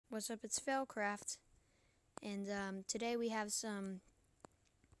What's up? It's Failcraft, and today we have some.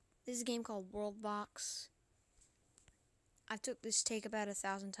 This is a game called Worldbox. I took this take about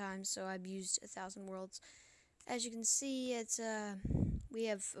 1,000 times, so I've used 1,000 worlds. As you can see, it's we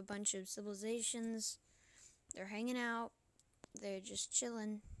have a bunch of civilizations. They're hanging out. They're just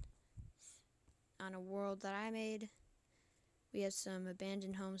chilling on a world that I made. We have some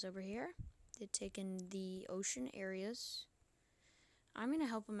abandoned homes over here. They've taken the ocean areas. I'm going to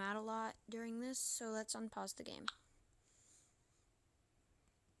help them out a lot during this, so let's unpause the game.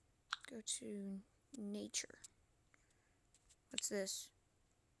 Go to nature. What's this?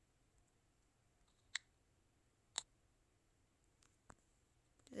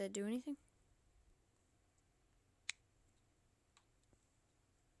 Did that do anything?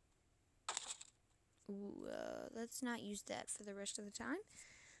 Ooh, let's not use that for the rest of the time.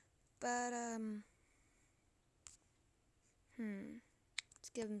 But, let's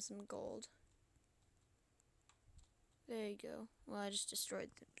give him some gold. There you go. Well, I just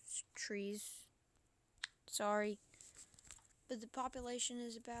destroyed the trees. Sorry. But the population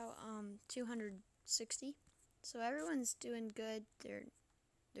is about 260. So everyone's doing good. They're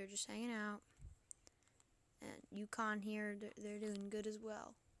just hanging out. And Yukon here, they're doing good as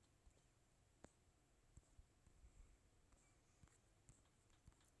well.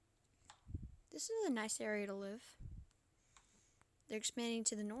 This is a nice area to live. They're expanding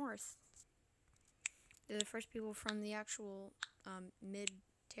to the north. They're the first people from the actual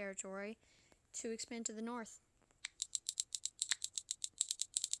mid-territory to expand to the north.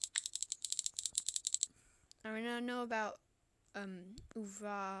 I mean, I don't know about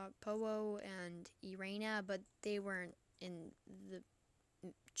Uvapowo and Irena, but they weren't in the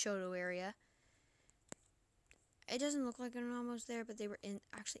Choto area. It doesn't look like they're almost there, but they were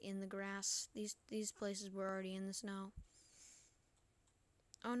actually in the grass. These places were already in the snow.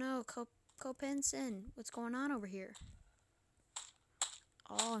 Oh no, Kopensen, what's going on over here?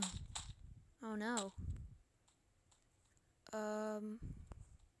 Oh no.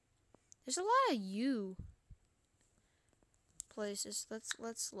 There's a lot of U places.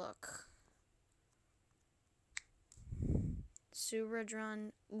 Let's look.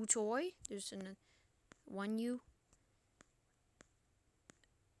 Suradran Utoy. There's one U.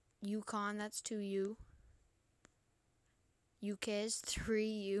 Yukon, that's 2 U. UK is 3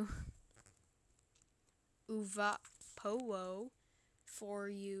 U. Uvapowo, 4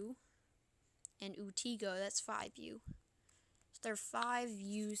 U. And Utigo, that's 5 U. So there are 5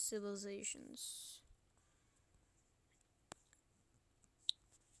 U civilizations.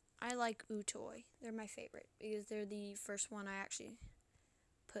 I like Utoy. They're my favorite because they're the first one I actually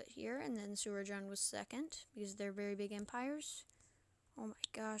put here, and then Suradran was second because they're very big empires. Oh my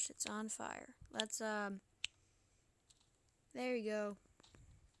gosh, it's on fire. Let's there you go.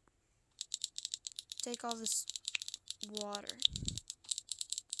 Take all this water.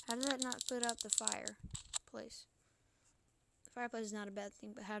 How did that not put out the fireplace? The fireplace is not a bad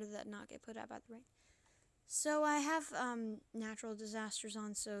thing, but how did that not get put out by the rain? So I have natural disasters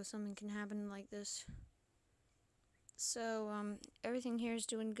on, so something can happen like this. So everything here is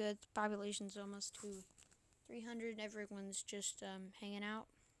doing good. The population's almost to 300. Everyone's just hanging out.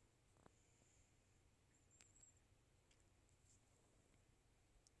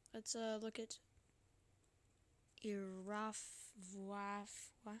 Let's look at Irafwafwa.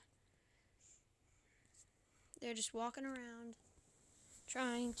 They're just walking around,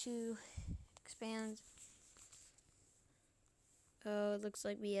 trying to expand. Oh, it looks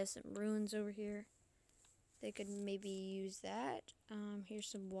like we have some ruins over here. They could maybe use that. Here's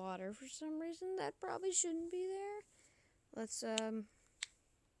some water for some reason. That probably shouldn't be there. Let's, that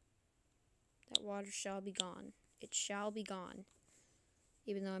water shall be gone. It shall be gone.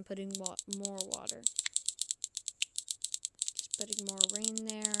 Even though I'm putting more water. Just putting more rain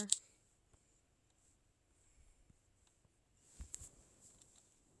there.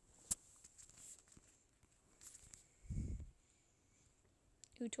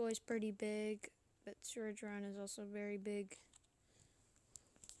 Utoy's pretty big, but Suradran is also very big.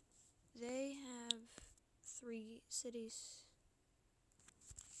 They have 3 cities.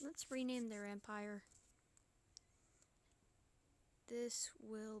 Let's rename their empire. This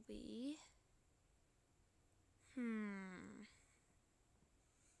will be...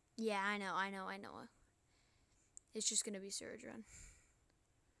 Yeah, I know. It's just gonna be Suradran.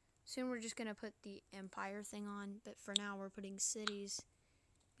 Soon we're just gonna put the empire thing on, but for now we're putting cities,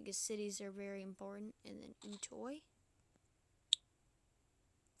 because cities are very important. And then Utoy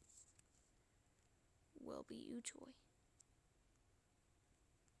will be Utoy.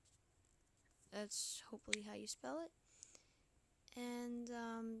 That's hopefully how you spell it. And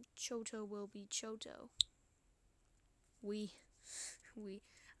Choto will be Choto.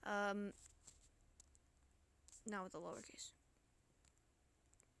 Not with the lowercase.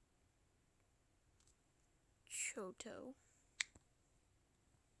 Choto.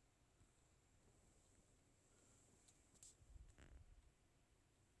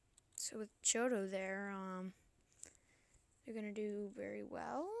 So with Choto there, they're gonna do very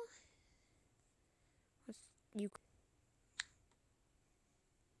well. With you.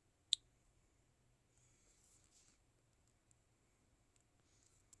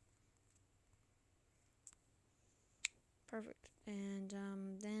 Perfect. And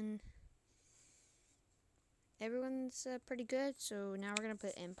then everyone's pretty good. So now we're gonna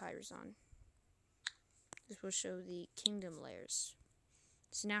put empires on. This will show the kingdom layers.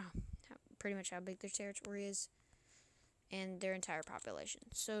 So now, pretty much how big their territory is, and their entire population.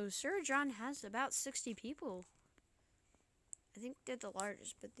 So Sir John has about 60 people. I think they're the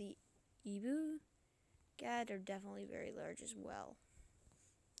largest, but the Ibu Gad are definitely very large as well.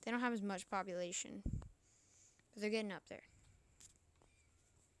 They don't have as much population, but they're getting up there.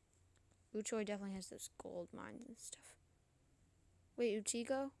 Uchoy definitely has those gold mines and stuff. Wait,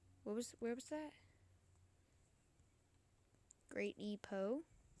 Utigo? Where was that? Great Epo.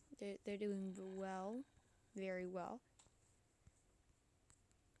 They're doing well. Very well.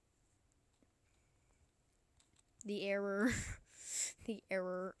 The error. The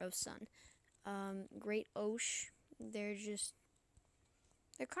error of sun. Great Osh. They're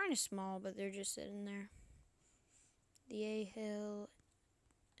kind of small, but they're just sitting there. The A-Hill.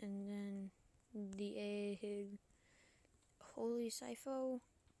 And then the A-Hig. Holy Sifo.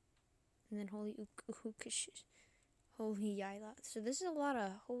 And then Holy Ukukish. Holy Yaila. So this is a lot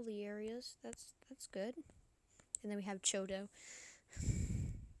of holy areas. That's good. And then we have Choto.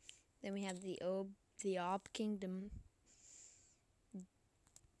 Then we have the Ob Kingdom.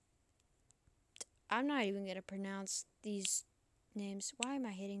 I'm not even gonna pronounce these names. Why am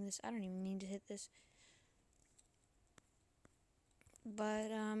I hitting this? I don't even mean to hit this. But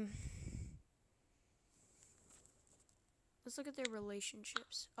let's look at their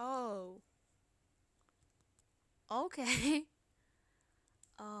relationships. Oh. Okay.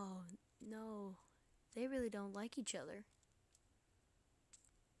 Oh, no. They really don't like each other.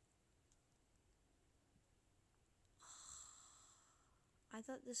 I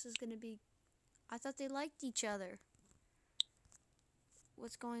thought this was gonna be... I thought they liked each other.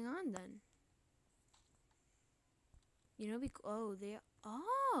 What's going on then? You know,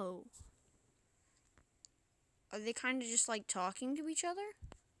 oh. Are they kind of just like talking to each other?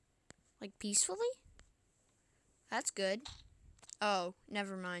 Like peacefully? That's good. Oh,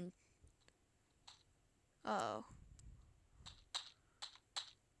 never mind. Oh.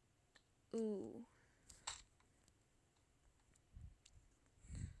 Ooh.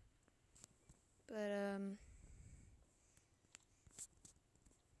 But,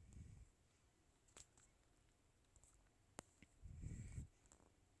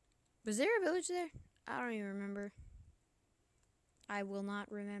 was there a village there? I don't even remember. I will not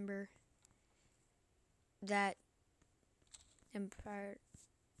remember that empire,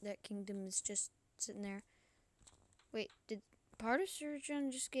 that kingdom is just sitting there. Wait, did part of Surgeon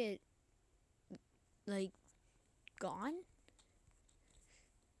just get, like, gone?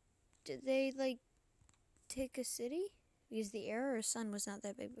 Did they, like, take a city? Because the era of sun was not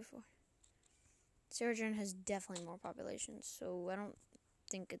that big before. Surgeon has definitely more population, so I don't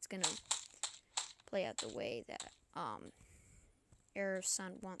think it's gonna play out the way that, Era of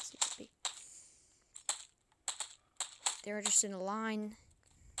Sun wants it to be. They're just in a line.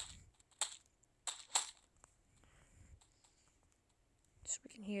 So we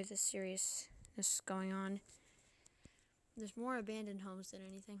can hear the seriousness going on. There's more abandoned homes than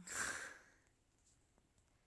anything.